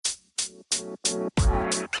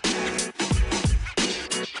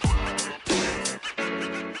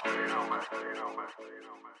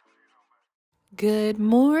Good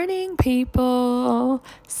morning, people.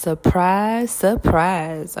 Surprise,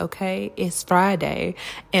 surprise. Okay, it's Friday.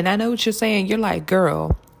 And I know what you're saying. You're like,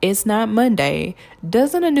 girl, it's not Monday.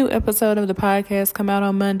 Doesn't a new episode of the podcast come out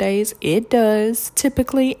on Mondays? It does,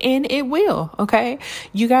 typically, and it will. Okay,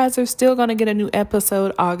 you guys are still going to get a new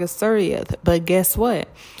episode August 30th. But guess what?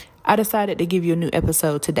 I decided to give you a new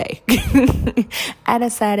episode today. I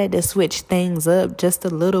decided to switch things up just a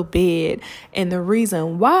little bit. And the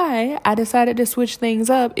reason why I decided to switch things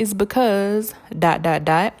up is because ...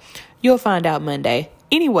 You'll find out Monday.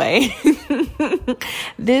 Anyway,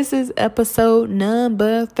 this is episode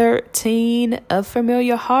number 13 of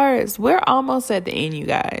Familiar Hearts. We're almost at the end, you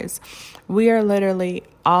guys. We are literally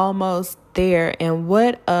almost there. And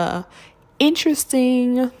what a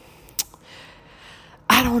interesting,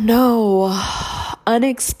 I don't know,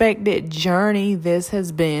 unexpected journey this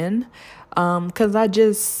has been, because I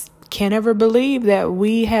just can't ever believe that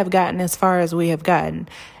we have gotten as far as we have gotten.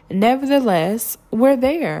 Nevertheless, we're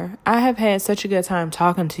there. I have had such a good time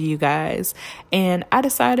talking to you guys, and I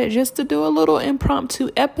decided just to do a little impromptu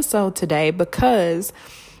episode today because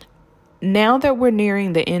now that we're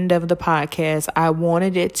nearing the end of the podcast, I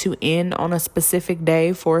wanted it to end on a specific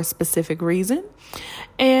day for a specific reason.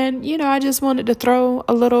 And, I just wanted to throw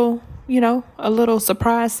a little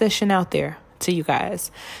surprise session out there to you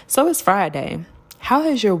guys. So it's Friday. How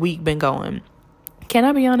has your week been going? Can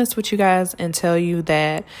I be honest with you guys and tell you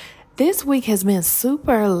that this week has been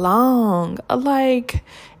super long? Like,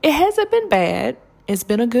 it hasn't been bad. It's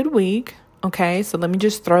been a good week. Okay, so let me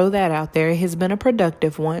just throw that out there. It has been a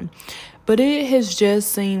productive one. But it has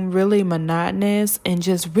just seemed really monotonous and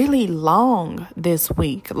just really long this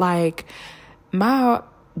week. Like, my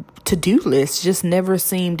to-do list just never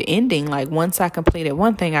seemed ending. Like, once I completed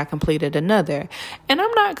one thing, I completed another. And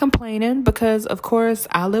I'm not complaining because, of course,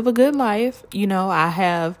 I live a good life. I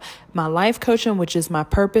have my life coaching, which is my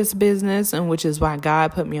purpose business and which is why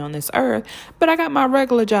God put me on this earth. But I got my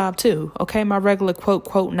regular job too. Okay. My regular quote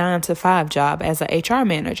 9-to-5 job as an HR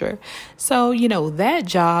manager. So, that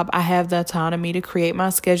job, I have the autonomy to create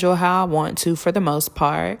my schedule how I want to for the most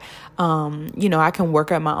part. I can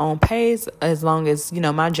work at my own pace as long as,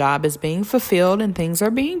 my job is being fulfilled and things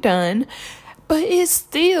are being done. But it's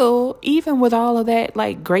still, even with all of that,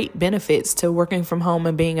 like, great benefits to working from home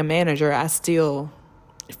and being a manager, I still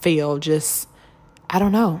feel just, I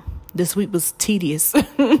don't know. This week was tedious.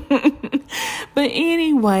 But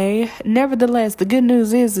anyway, nevertheless, the good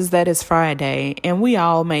news is that it's Friday and we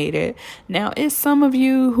all made it. Now, it's some of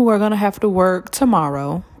you who are going to have to work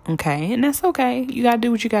tomorrow. Okay. And that's okay. You got to do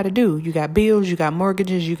what you got to do. You got bills, you got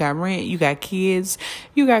mortgages, you got rent, you got kids,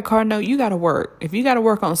 you got car note, you got to work. If you got to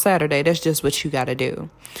work on Saturday, that's just what you got to do.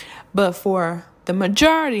 But for the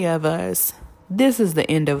majority of us, this is the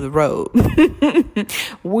end of the road.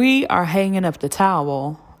 We are hanging up the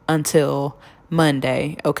towel until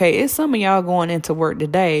Monday. Okay. It's some of y'all going into work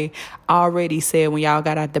today already said when y'all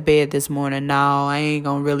got out the bed this morning, no, I ain't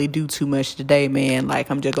gonna really do too much today, man. Like,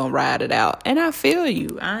 I'm just gonna ride it out. And I feel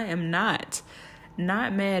you. I am not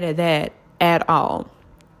mad at that at all.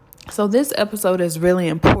 So this episode is really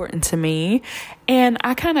important to me, and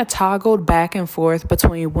I kind of toggled back and forth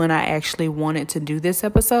between when I actually wanted to do this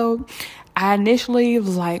episode. I initially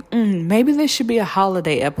was like, maybe this should be a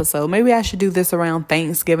holiday episode. Maybe I should do this around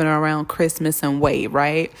Thanksgiving or around Christmas and wait,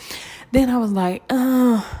 right? Then I was like,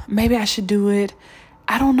 maybe I should do it,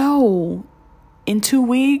 I don't know, in 2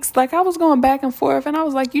 weeks. Like, I was going back and forth, and I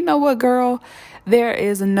was like, you know what, girl? There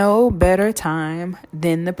is no better time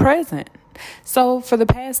than the present. So for the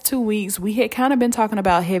past 2 weeks, we had kind of been talking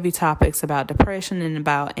about heavy topics about depression and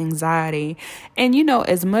about anxiety. And,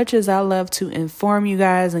 as much as I love to inform you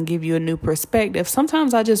guys and give you a new perspective,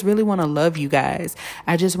 sometimes I just really want to love you guys.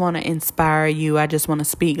 I just want to inspire you. I just want to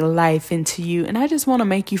speak life into you. And I just want to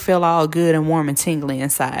make you feel all good and warm and tingly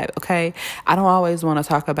inside. Okay. I don't always want to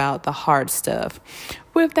talk about the hard stuff.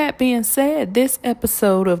 With that being said, this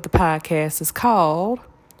episode of the podcast is called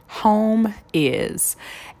Home Is.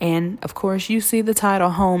 And of course, you see the title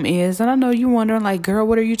Home Is, and I know you're wondering, like, girl,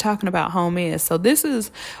 what are you talking about? Home Is. So this is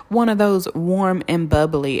one of those warm and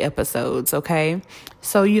bubbly episodes. Okay.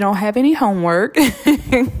 So you don't have any homework.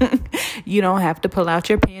 You don't have to pull out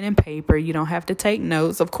your pen and paper. You don't have to take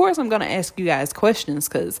notes. Of course, I'm going to ask you guys questions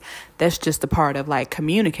because that's just a part of like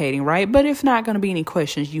communicating, right? But if not going to be any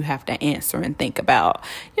questions you have to answer and think about,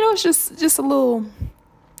 it's just a little,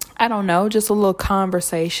 I don't know, just a little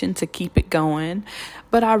conversation to keep it going.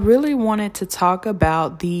 But I really wanted to talk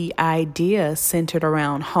about the idea centered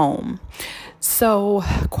around home. So,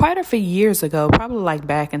 quite a few years ago, probably like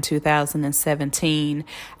back in 2017,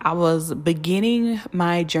 I was beginning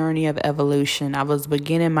my journey of evolution. I was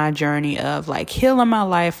beginning my journey of like healing my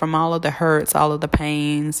life from all of the hurts, all of the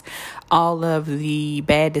pains, all of the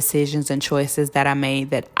bad decisions and choices that I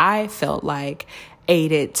made that I felt like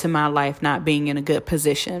aided to my life not being in a good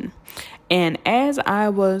position. And as I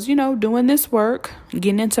was, doing this work,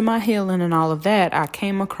 getting into my healing and all of that, I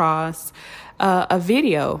came across a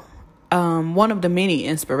video. One of the many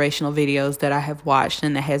inspirational videos that I have watched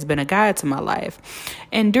and that has been a guide to my life.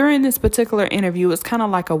 And during this particular interview, it's kind of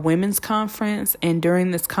like a women's conference. And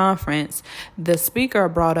during this conference, the speaker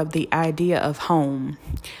brought up the idea of home.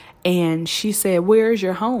 And she said, "Where's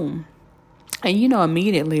your home?" And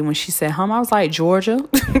immediately when she said home, I was like, Georgia,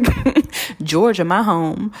 Georgia, my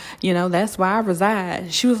home, that's where I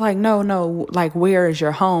reside. She was like, no, like, where is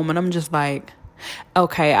your home? And I'm just like,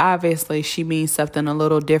 okay, obviously she means something a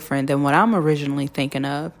little different than what I'm originally thinking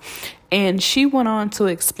of. And she went on to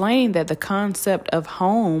explain that the concept of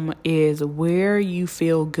home is where you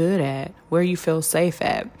feel good at, where you feel safe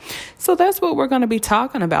at. So that's what we're going to be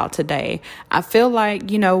talking about today. I feel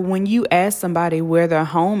like, when you ask somebody where their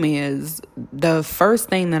home is, the first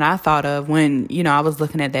thing that I thought of when, I was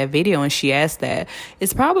looking at that video and she asked that,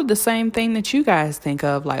 it's probably the same thing that you guys think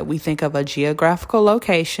of. Like, we think of a geographical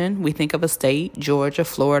location. We think of a state, Georgia,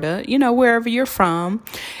 Florida, wherever you're from.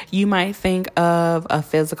 You might think of a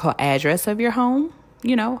physical address of your home.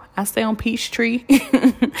 I stay on Peachtree,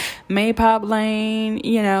 Maypop Lane,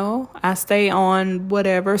 I stay on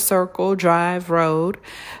whatever Circle Drive Road.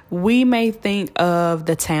 We may think of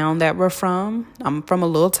the town that we're from. I'm from a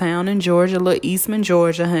little town in Georgia, little Eastman,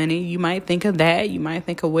 Georgia, honey. You might think of that. You might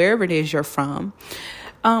think of wherever it is you're from.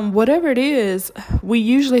 Whatever it is, we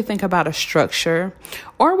usually think about a structure,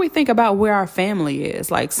 or we think about where our family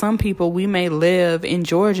is. Like, some people, we may live in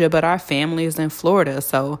Georgia, but our family is in Florida.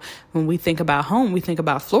 So when we think about home, we think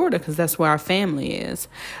about Florida because that's where our family is.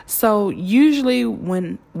 So usually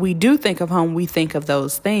when we do think of home, we think of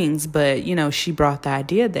those things. But, she brought the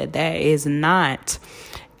idea that is not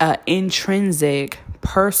intrinsic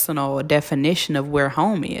personal definition of where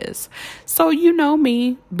home is. So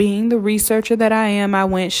me, being the researcher that I am, I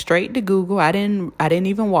went straight to Google. I didn't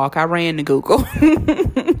even walk. I ran to Google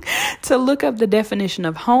to look up the definition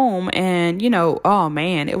of home. And oh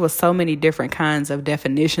man, it was so many different kinds of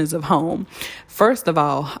definitions of home. First of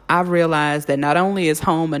all, I realized that not only is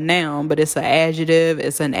home a noun, but it's an adjective,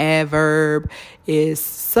 it's an adverb, it's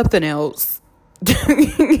something else.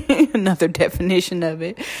 Another definition of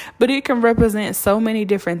it, but it can represent so many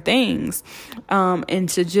different things. And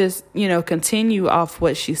to just, continue off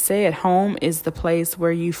what she said, home is the place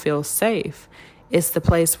where you feel safe. It's the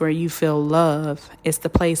place where you feel love. It's the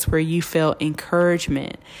place where you feel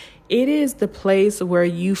encouragement. It is the place where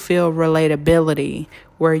you feel relatability,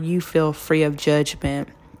 where you feel free of judgment.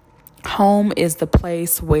 Home is the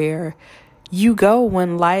place where you go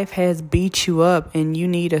when life has beat you up and you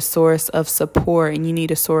need a source of support and you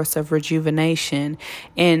need a source of rejuvenation,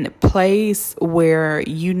 and place where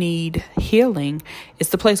you need healing. It's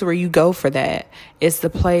the place where you go for that. It's the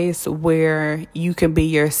place where you can be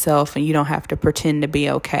yourself and you don't have to pretend to be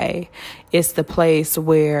okay. It's the place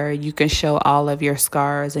where you can show all of your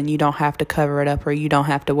scars and you don't have to cover it up, or you don't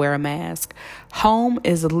have to wear a mask. Home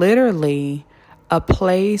is literally a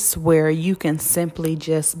place where you can simply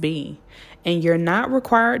just be. And you're not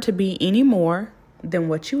required to be any more than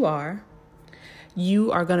what you are.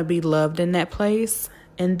 You are going to be loved in that place.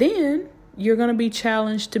 And then you're going to be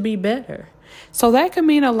challenged to be better. So that could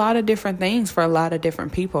mean a lot of different things for a lot of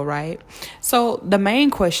different people, right? So the main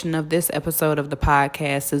question of this episode of the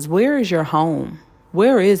podcast is, where is your home?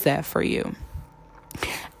 Where is that for you?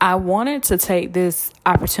 I wanted to take this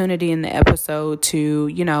opportunity in the episode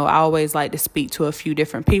to, I always like to speak to a few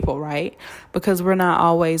different people, right? Because we're not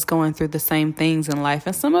always going through the same things in life.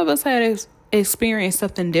 And some of us had experienced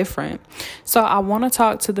something different. So I want to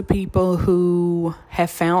talk to the people who have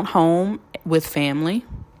found home with family.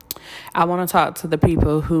 I want to talk to the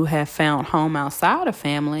people who have found home outside of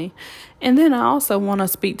family. And then I also want to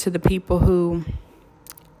speak to the people who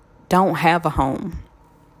don't have a home.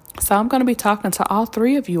 So I'm going to be talking to all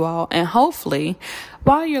three of you all. And hopefully,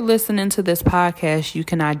 while you're listening to this podcast, you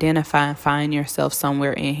can identify and find yourself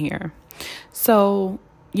somewhere in here. So,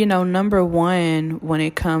 number one, when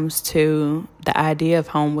it comes to the idea of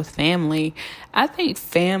home with family, I think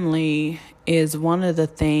family is one of the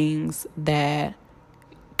things that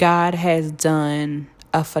God has done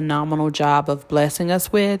a phenomenal job of blessing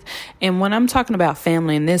us with. And when I'm talking about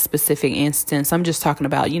family in this specific instance, I'm just talking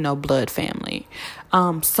about, blood family.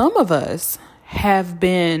 Some of us have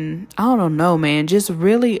been, I don't know, man, just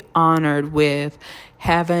really honored with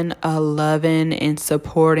having a loving and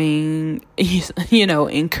supporting,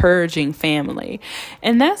 encouraging family.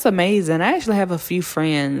 And that's amazing. I actually have a few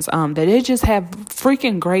friends that they just have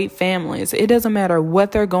freaking great families. It doesn't matter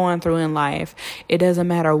what they're going through in life. It doesn't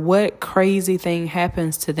matter what crazy thing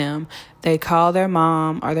happens to them. They call their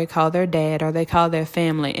mom or they call their dad or they call their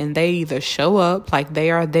family, and they either show up like they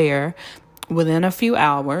are there within a few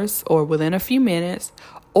hours or within a few minutes,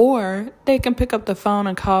 or they can pick up the phone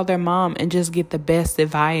and call their mom and just get the best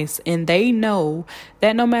advice. And they know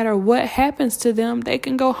that no matter what happens to them, they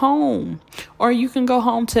can go home. Or you can go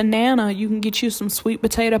home to Nana. You can get you some sweet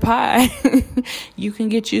potato pie. You can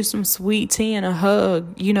get you some sweet tea and a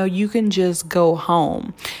hug. You can just go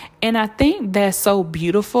home. And I think that's so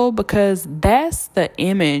beautiful because that's the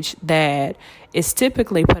image that is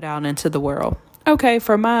typically put out into the world. Okay,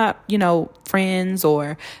 for my, friends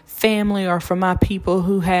or family, or for my people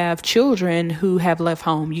who have children who have left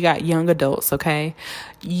home, you got young adults, okay?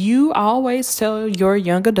 You always tell your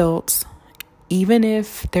young adults, even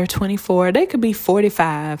if they're 24, they could be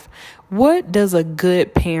 45. What does a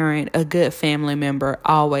good parent, a good family member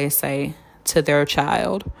always say to their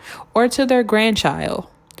child or to their grandchild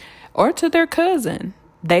or to their cousin?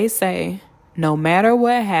 They say, no matter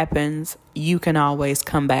what happens, you can always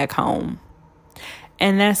come back home.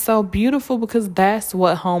 And that's so beautiful because that's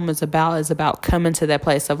what home is about coming to that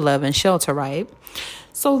place of love and shelter, right?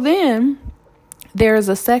 So then there's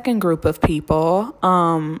a second group of people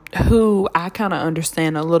who I kind of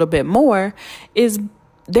understand a little bit more. Is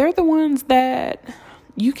they're the ones that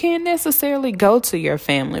you can't necessarily go to your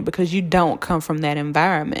family because you don't come from that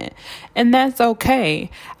environment. And that's okay.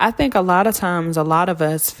 I think a lot of times, a lot of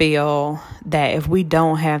us feel that if we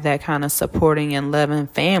don't have that kind of supporting and loving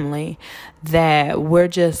family, that we're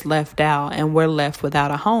just left out and we're left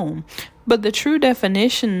without a home. But the true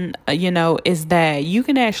definition, is that you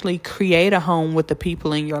can actually create a home with the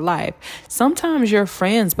people in your life. Sometimes your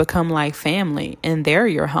friends become like family and they're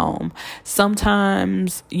your home.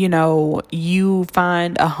 Sometimes, you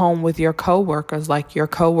find a home with your coworkers, like your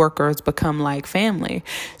coworkers become like family.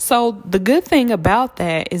 So the good thing about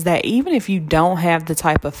that is that even if you don't have the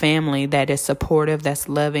type of family that is supportive, that's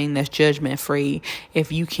loving, that's judgment free,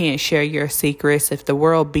 if you can't share your secrets, if the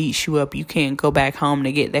world beats you up, you can't go back home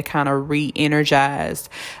to get that kind of re-energized,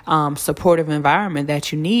 supportive environment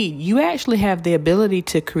that you need. You actually have the ability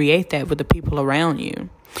to create that with the people around you.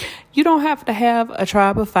 You don't have to have a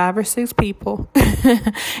tribe of 5 or 6 people.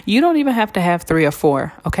 You don't even have to have 3 or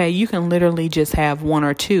 4. Okay. You can literally just have 1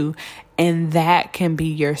 or 2. And that can be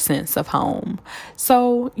your sense of home.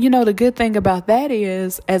 So, the good thing about that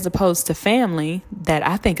is, as opposed to family, that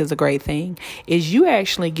I think is a great thing, is you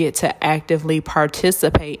actually get to actively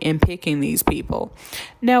participate in picking these people.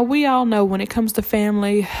 Now, we all know when it comes to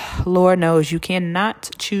family, Lord knows you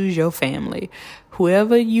cannot choose your family.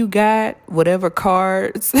 Whoever you got, whatever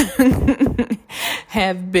cards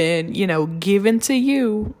have been, given to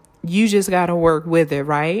you, you just got to work with it,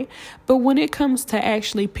 right? But when it comes to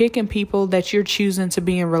actually picking people that you're choosing to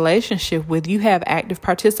be in relationship with, you have active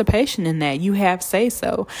participation in that. You have say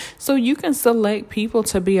so. So you can select people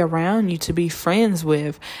to be around you, to be friends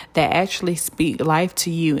with, that actually speak life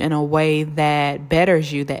to you in a way that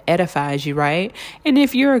betters you, that edifies you, right? And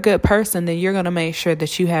if you're a good person, then you're going to make sure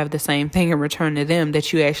that you have the same thing in return to them,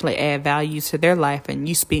 that you actually add value to their life and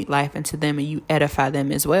you speak life into them and you edify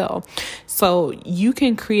them as well. So you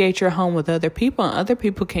can create your home with other people and other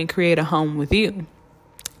people can create a home with you.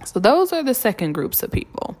 So those are the second groups of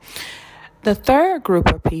people. The third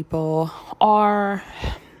group of people are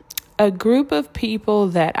a group of people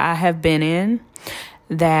that I have been in,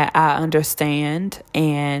 that I understand,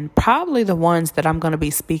 and probably the ones that I'm going to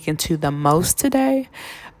be speaking to the most today,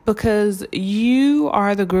 because you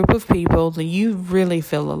are the group of people that you really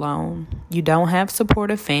feel alone. You don't have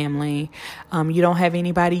supportive family. You don't have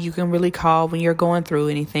anybody you can really call when you're going through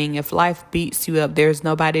anything. If life beats you up, there's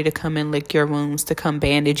nobody to come and lick your wounds, to come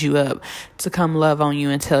bandage you up, to come love on you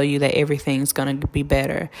and tell you that everything's going to be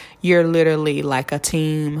better. You're literally like a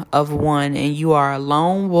team of one, and you are a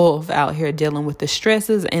lone wolf out here dealing with the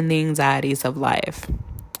stresses and the anxieties of life.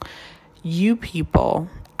 You people,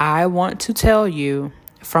 I want to tell you,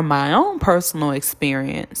 from my own personal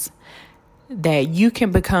experience, that you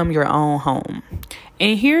can become your own home.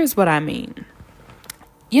 And here's what I mean.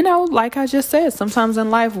 Like I just said, sometimes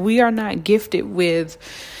in life we are not gifted with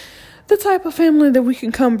the type of family that we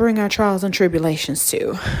can come bring our trials and tribulations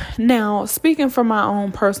to. Now, speaking from my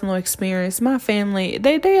own personal experience, my family,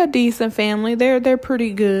 they a decent family. They're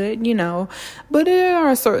pretty good, but there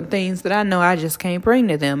are certain things that I know I just can't bring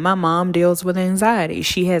to them. My mom deals with anxiety.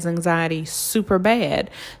 She has anxiety super bad.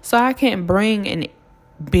 So I can't bring an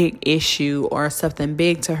big issue or something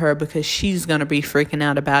big to her because she's going to be freaking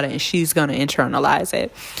out about it and she's going to internalize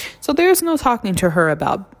it. So there's no talking to her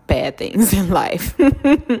about bad things in life.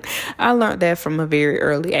 I learned that from a very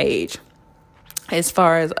early age. As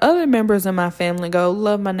far as other members of my family go,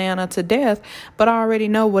 love my Nana to death, but I already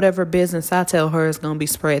know whatever business I tell her is going to be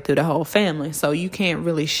spread through the whole family. So you can't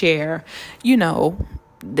really share,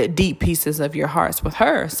 the deep pieces of your hearts with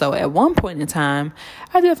her. So at one point in time,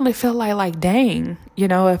 I definitely felt like, dang,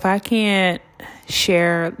 if I can't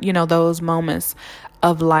share, those moments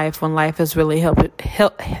of life when life is really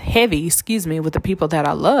heavy, with the people that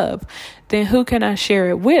I love, then who can I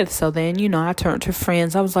share it with? So then, I turned to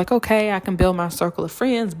friends. I was like, okay, I can build my circle of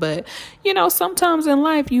friends. But, sometimes in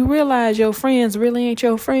life, you realize your friends really ain't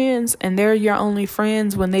your friends. And they're your only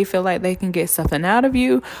friends when they feel like they can get something out of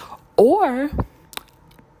you. Or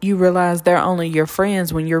you realize they're only your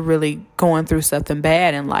friends when you're really going through something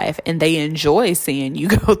bad in life and they enjoy seeing you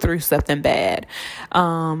go through something bad.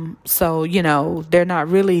 So, they're not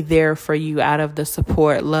really there for you out of the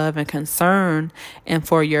support, love, and concern and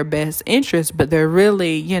for your best interest, but they're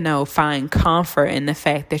really, find comfort in the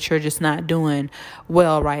fact that you're just not doing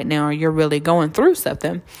well right now or you're really going through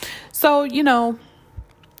something. So,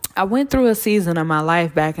 I went through a season of my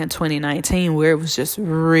life back in 2019 where it was just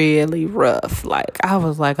really rough. I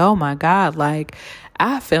was like, oh my God,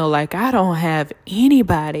 I feel like I don't have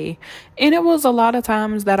anybody. And it was a lot of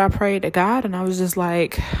times that I prayed to God and I was just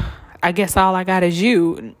like, I guess all I got is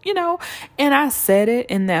you, and I said it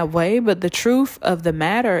in that way. But the truth of the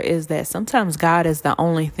matter is that sometimes God is the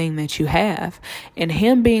only thing that you have. And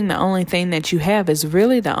him being the only thing that you have is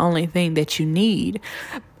really the only thing that you need.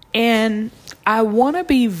 And I want to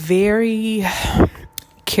be very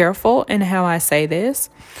careful in how I say this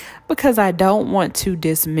because I don't want to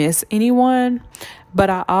dismiss anyone, but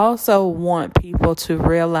I also want people to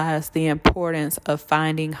realize the importance of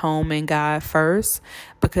finding home in God first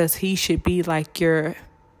because he should be like your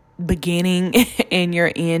beginning and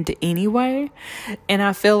your end anyway. And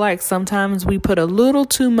I feel like sometimes we put a little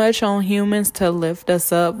too much on humans to lift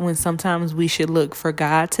us up when sometimes we should look for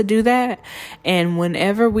God to do that. And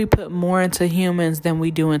whenever we put more into humans than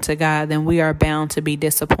we do into God, then we are bound to be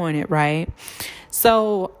disappointed, right?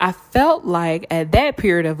 So I felt like at that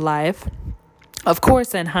period of life, of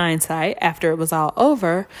course, in hindsight, after it was all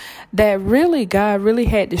over, that really God really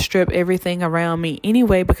had to strip everything around me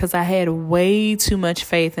anyway, because I had way too much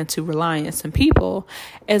faith into reliance in people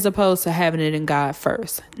as opposed to having it in God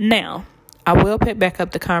first. Now, I will pick back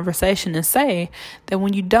up the conversation and say that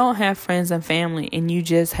when you don't have friends and family and you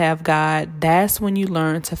just have God, that's when you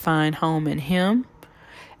learn to find home in him.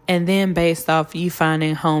 And then based off you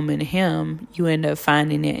finding home in him, you end up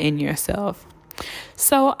finding it in yourself.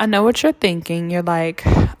 So I know what you're thinking. You're like,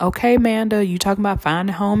 okay, Amanda, you talking about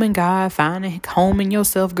finding home in God, finding home in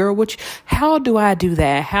yourself, girl. How do I do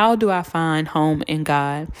that? How do I find home in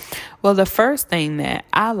God? Well, the first thing that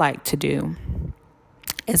I like to do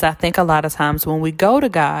is I think a lot of times when we go to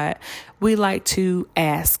God, we like to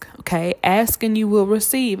ask, okay? Ask and you will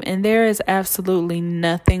receive. And there is absolutely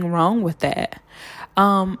nothing wrong with that.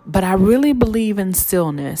 But I really believe in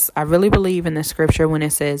stillness. I really believe in the scripture when it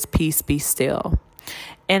says, peace, be still.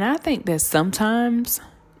 And I think that sometimes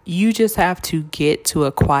you just have to get to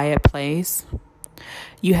a quiet place.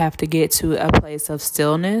 You have to get to a place of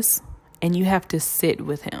stillness and you have to sit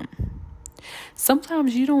with him.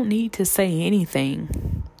 Sometimes you don't need to say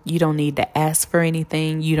anything. You don't need to ask for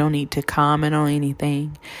anything. You don't need to comment on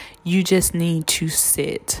anything. You just need to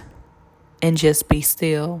sit and just be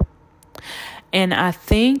still. And I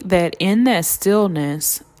think that in that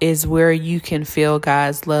stillness is where you can feel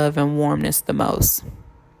God's love and warmness the most.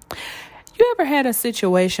 You ever had a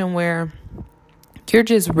situation where you're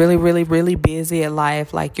just really, really, really busy at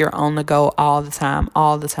life? Like you're on the go all the time.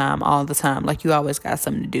 Like you always got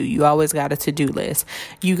something to do. You always got a to-do list.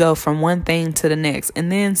 You go from one thing to the next and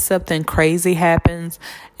then something crazy happens.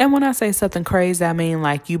 And when I say something crazy, I mean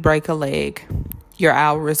like you break a leg. Your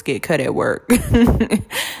hours get cut at work.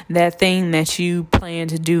 That thing that you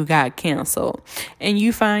planned to do got canceled. And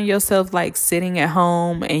you find yourself like sitting at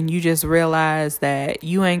home and you just realize that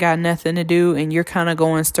you ain't got nothing to do and you're kind of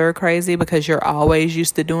going stir crazy because you're always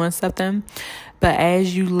used to doing something. But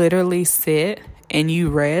as you literally sit and you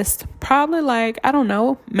rest, probably like, I don't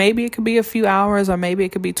know, maybe it could be a few hours or maybe it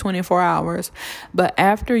could be 24 hours. But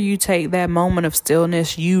after you take that moment of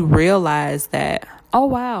stillness, you realize that, oh,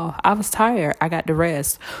 wow, I was tired. I got to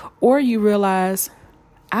rest. Or you realize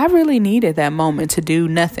I really needed that moment to do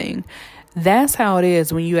nothing. That's how it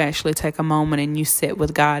is when you actually take a moment and you sit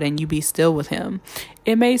with God and you be still with him.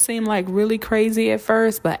 It may seem like really crazy at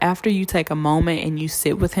first, but after you take a moment and you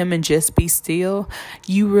sit with him and just be still,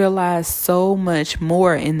 you realize so much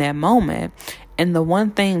more in that moment. And the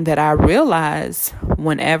one thing that I realized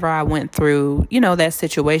whenever I went through, that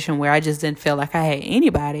situation where I just didn't feel like I had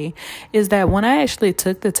anybody, is that when I actually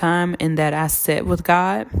took the time and that I sat with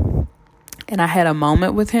God and I had a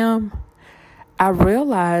moment with him, I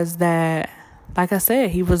realized that, like I said,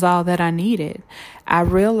 he was all that I needed. I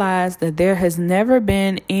realized that there has never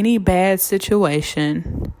been any bad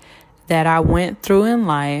situation that I went through in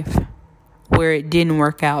life where it didn't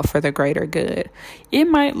work out for the greater good. It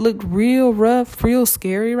might look real rough, real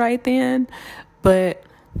scary right then, but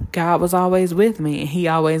God was always with me and he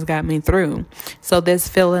always got me through. So this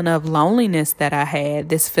feeling of loneliness that I had,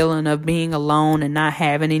 this feeling of being alone and not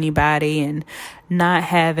having anybody and not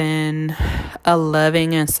having a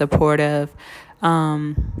loving and supportive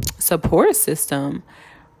support system,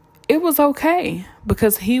 it was okay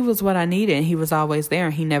because he was what I needed and he was always there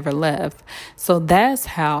and he never left. So that's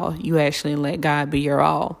how you actually let God be your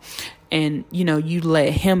all. And, you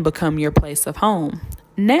let him become your place of home.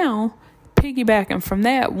 Now, piggybacking from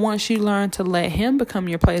that, once you learn to let him become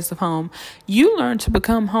your place of home, you learn to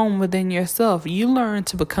become home within yourself. You learn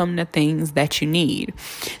to become the things that you need.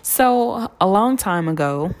 So a long time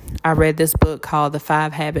ago, I read this book called The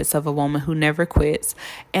 5 Habits of a Woman Who Never Quits.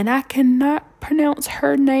 And I cannot pronounce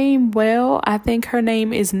her name well. I think her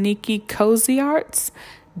name is Nikki Koziarts.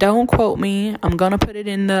 Don't quote me. I'm going to put it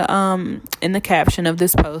in the caption of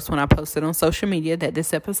this post when I post it on social media that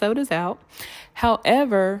this episode is out.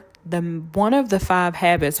 However, one of the 5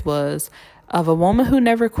 habits was of a woman who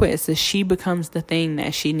never quits is she becomes the thing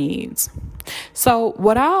that she needs. So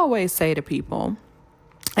what I always say to people,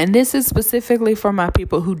 and this is specifically for my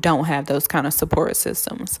people who don't have those kind of support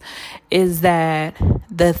systems, is that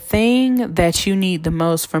the thing that you need the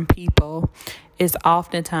most from people is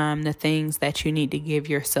oftentimes the things that you need to give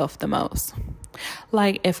yourself the most.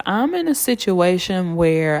 Like if I'm in a situation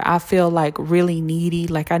where I feel like really needy,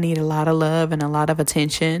 like I need a lot of love and a lot of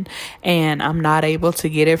attention, and I'm not able to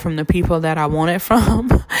get it from the people that I want it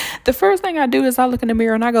from, the first thing I do is I look in the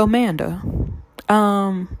mirror and I go, Amanda,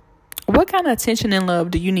 what kind of attention and love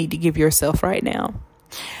do you need to give yourself right now?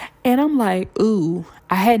 And I'm like, ooh,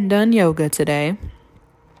 I hadn't done yoga today.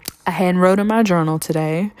 I hadn't wrote in my journal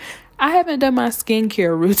today. I haven't done my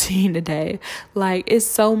skincare routine today. Like, it's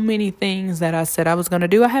so many things that I said I was going to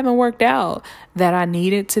do. I haven't worked out that I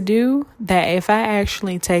needed to do, that if I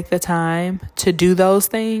actually take the time to do those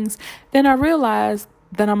things, then I realize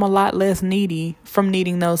that I'm a lot less needy from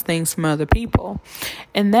needing those things from other people.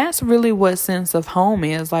 And that's really what sense of home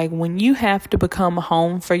is. Like when you have to become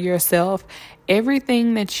home for yourself,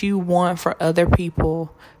 everything that you want for other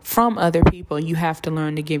people, from other people, you have to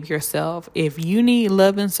learn to give yourself. If you need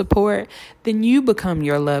love and support, then you become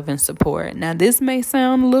your love and support. Now, this may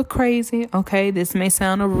sound a little crazy, okay? This may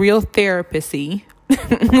sound a real therapist-y,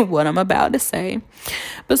 what I'm about to say.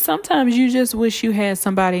 But sometimes you just wish you had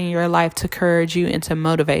somebody in your life to encourage you and to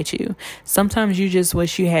motivate you. Sometimes you just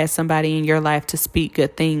wish you had somebody in your life to speak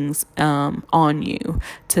good things on you,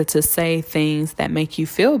 to say things that make you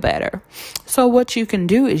feel better. So what you can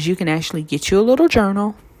do is you can actually get you a little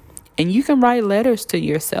journal. And you can write letters to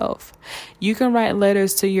yourself. You can write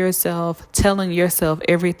letters to yourself, telling yourself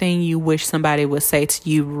everything you wish somebody would say to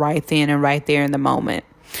you right then and right there in the moment.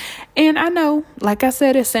 And I know, like I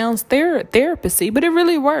said, it sounds therapy-y, but it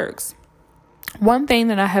really works. One thing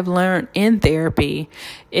that I have learned in therapy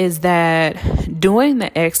is that doing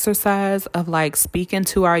the exercise of like speaking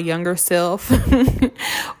to our younger self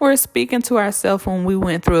or speaking to ourselves when we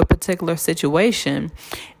went through a particular situation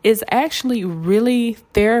is actually really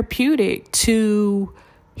therapeutic to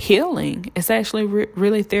healing. It's actually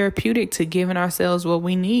really therapeutic to giving ourselves what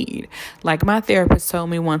we need. Like my therapist told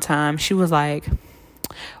me one time, she was like,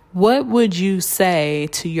 what would you say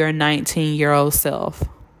to your 19-year-old self?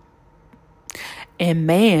 And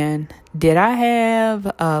man, did I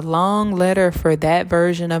have a long letter for that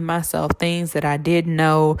version of myself, things that I didn't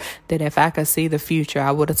know that if I could see the future,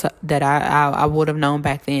 I would have I would have known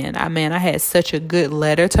back then. I had such a good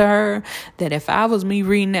letter to her that if I was me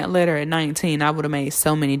reading that letter at 19, I would have made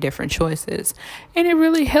so many different choices. And it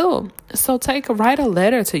really helped. So write a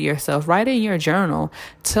letter to yourself, write in your journal,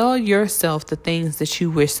 tell yourself the things that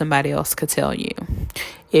you wish somebody else could tell you.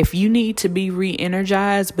 If you need to be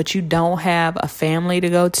re-energized, but you don't have a family to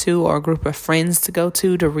go to or a group of friends to go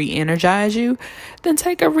to re-energize you, then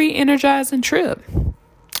take a re-energizing trip.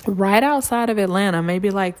 Right outside of Atlanta, maybe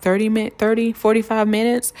like 45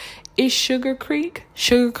 minutes, is Sugar Creek.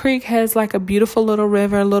 Sugar Creek has like a beautiful little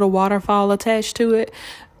river, a little waterfall attached to it.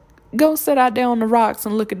 Go sit out there on the rocks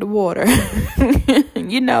and look at the water.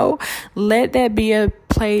 Let that be a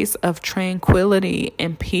place of tranquility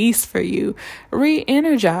and peace for you.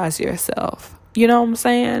 Re-energize yourself. You know what I'm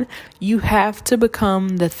saying? You have to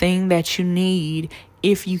become the thing that you need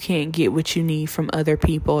if you can't get what you need from other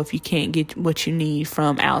people, if you can't get what you need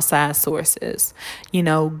from outside sources.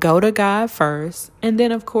 Go to God first, and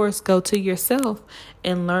then, of course, go to yourself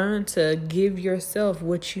and learn to give yourself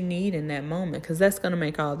what you need in that moment, because that's going to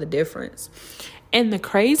make all the difference. And the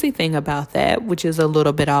crazy thing about that, which is a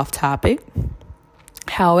little bit off topic,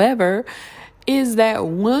 however, is that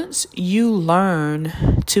once you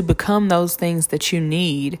learn to become those things that you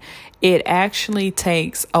need, it actually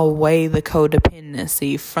takes away the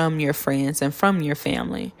codependency from your friends and from your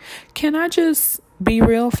family. Can I just be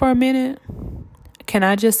real for a minute? Can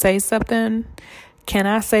I just say something? Can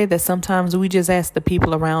I say that sometimes we just ask the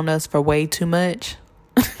people around us for way too much?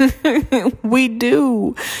 We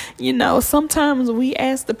do. Sometimes we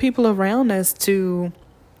ask the people around us to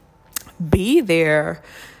be there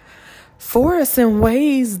for us in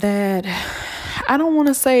ways that I don't want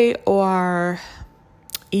to say are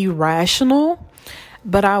irrational,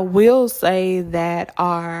 but I will say that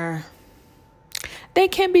they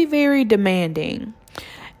can be very demanding.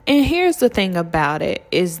 And here's the thing about it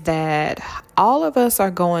is that all of us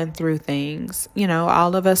are going through things.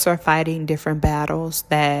 All of us are fighting different battles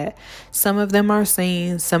that some of them are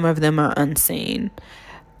seen, some of them are unseen.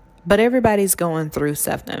 But everybody's going through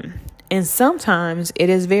something. And sometimes it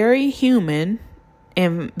is very human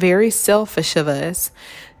and very selfish of us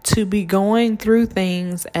to be going through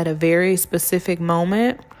things at a very specific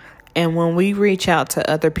moment. And when we reach out to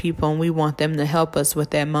other people and we want them to help us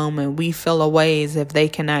with that moment, we feel a way as if they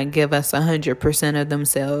cannot give us 100% of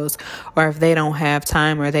themselves, or if they don't have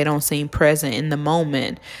time or they don't seem present in the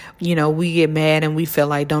moment. We get mad and we feel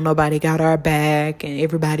like don't nobody got our back and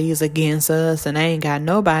everybody is against us and I ain't got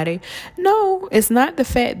nobody. No, it's not the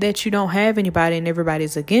fact that you don't have anybody and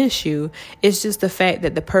everybody's against you. It's just the fact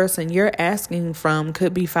that the person you're asking from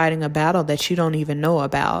could be fighting a battle that you don't even know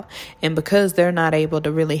about. And because they're not able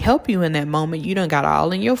to really help you in that moment, you done got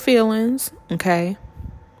all in your feelings, okay?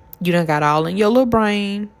 You done got all in your little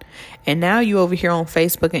brain. And now you over here on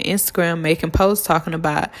Facebook and Instagram making posts talking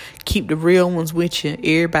about keep the real ones with you.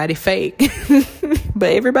 Everybody fake.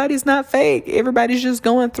 But everybody's not fake. Everybody's just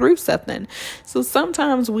going through something. So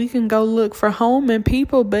sometimes we can go look for home in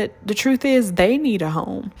people, but the truth is they need a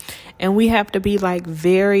home. And we have to be like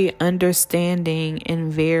very understanding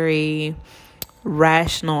and very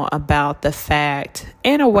rational about the fact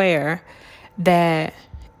and aware that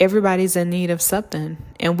everybody's in need of something,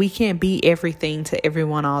 and we can't be everything to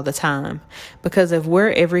everyone all the time, because if we're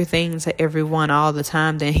everything to everyone all the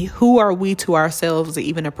time, then who are we to ourselves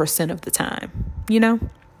even 1% of the time,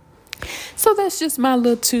 So that's just my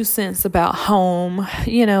little 2 cents about home,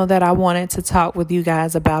 that I wanted to talk with you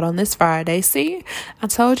guys about on this Friday. See, I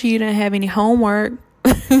told you didn't have any homework.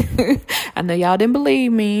 I know y'all didn't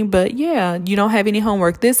believe me, but yeah, you don't have any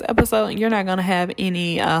homework this episode. You're not going to have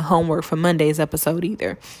any homework for Monday's episode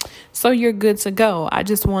either. So you're good to go. I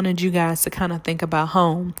just wanted you guys to kind of think about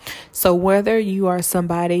home. So whether you are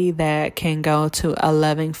somebody that can go to a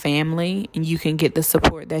loving family and you can get the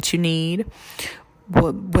support that you need,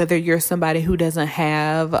 whether you're somebody who doesn't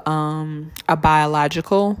have a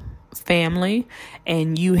biological family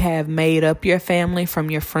and you have made up your family from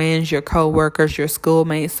your friends, your co-workers, your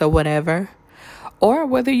schoolmates, or whatever, or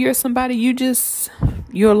whether you're somebody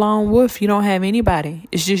you're a lone wolf, you don't have anybody,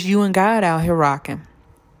 it's just you and God out here rocking.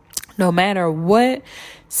 No matter what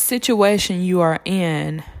situation you are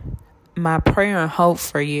in, my prayer and hope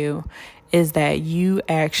for you is that you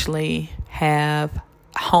actually have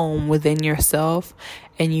home within yourself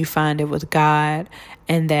and you find it with God,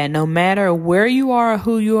 and that no matter where you are or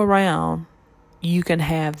who you're around, you can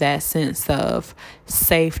have that sense of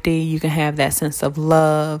safety. You can have that sense of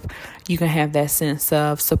love. You can have that sense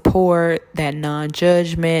of support, that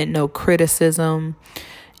non-judgment, no criticism.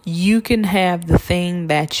 You can have the thing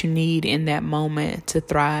that you need in that moment to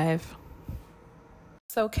thrive.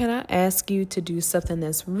 So can I ask you to do something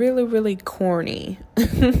that's really, really corny?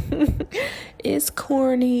 It's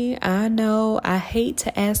corny. I know. I hate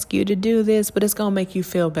to ask you to do this, but it's going to make you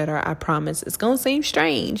feel better. I promise. It's going to seem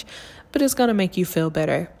strange, but it's going to make you feel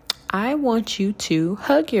better. I want you to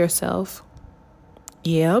hug yourself.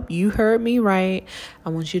 Yep, you heard me right. I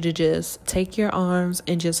want you to just take your arms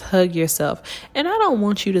and just hug yourself. And I don't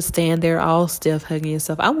want you to stand there all stiff hugging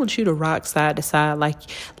yourself. I want you to rock side to side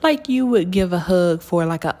like you would give a hug for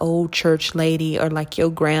like an old church lady or like your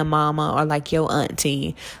grandmama or like your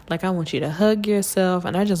auntie. Like I want you to hug yourself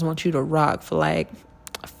and I just want you to rock for like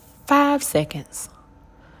 5 seconds.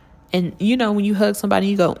 And you know when you hug somebody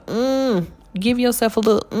you go, give yourself a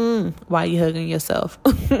little while you hugging yourself.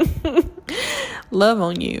 Love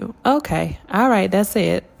on you. Okay. All right. That's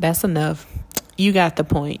it. That's enough. You got the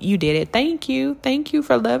point. You did it. Thank you. Thank you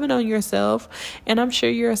for loving on yourself. And I'm sure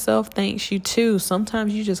yourself thanks you too.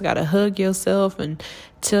 Sometimes you just got to hug yourself and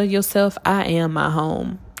tell yourself, I am my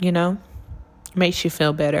home. You know, makes you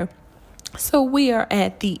feel better. So we are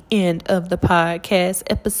at the end of the podcast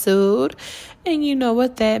episode. And you know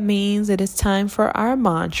what that means. It is time for our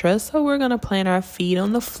mantra. So we're going to plant our feet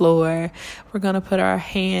on the floor. We're going to put our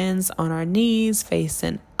hands on our knees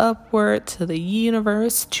facing upward to the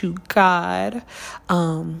universe, to God,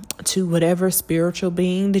 to whatever spiritual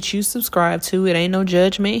being that you subscribe to. It ain't no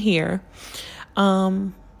judgment here.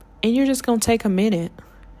 And you're just going to take a minute.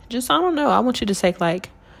 I don't know. I want you to take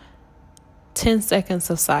like 10 seconds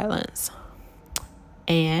of silence.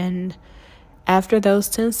 And after those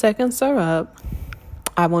 10 seconds are up,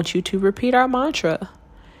 I want you to repeat our mantra.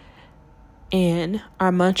 And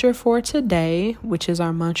our mantra for today, which is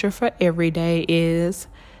our mantra for every day, is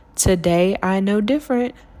today I know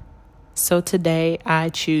different. So today I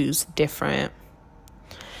choose different.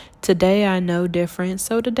 Today I know different.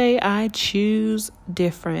 So today I choose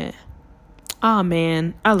different. Oh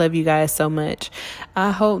man, I love you guys so much.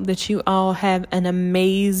 I hope that you all have an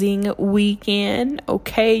amazing weekend.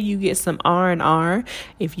 Okay, you get some R&R.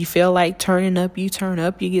 If you feel like turning up, you turn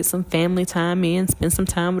up. You get some family time in. Spend some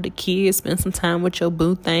time with the kids. Spend some time with your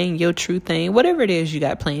boo thing, your true thing, whatever it is you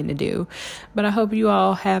got planned to do. But I hope you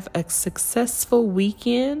all have a successful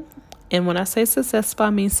weekend. And when I say successful, I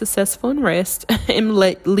mean successful in rest and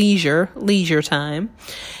leisure time.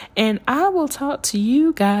 And I will talk to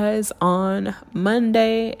you guys on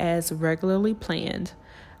Monday as regularly planned.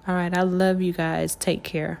 All right. I love you guys. Take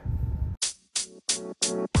care.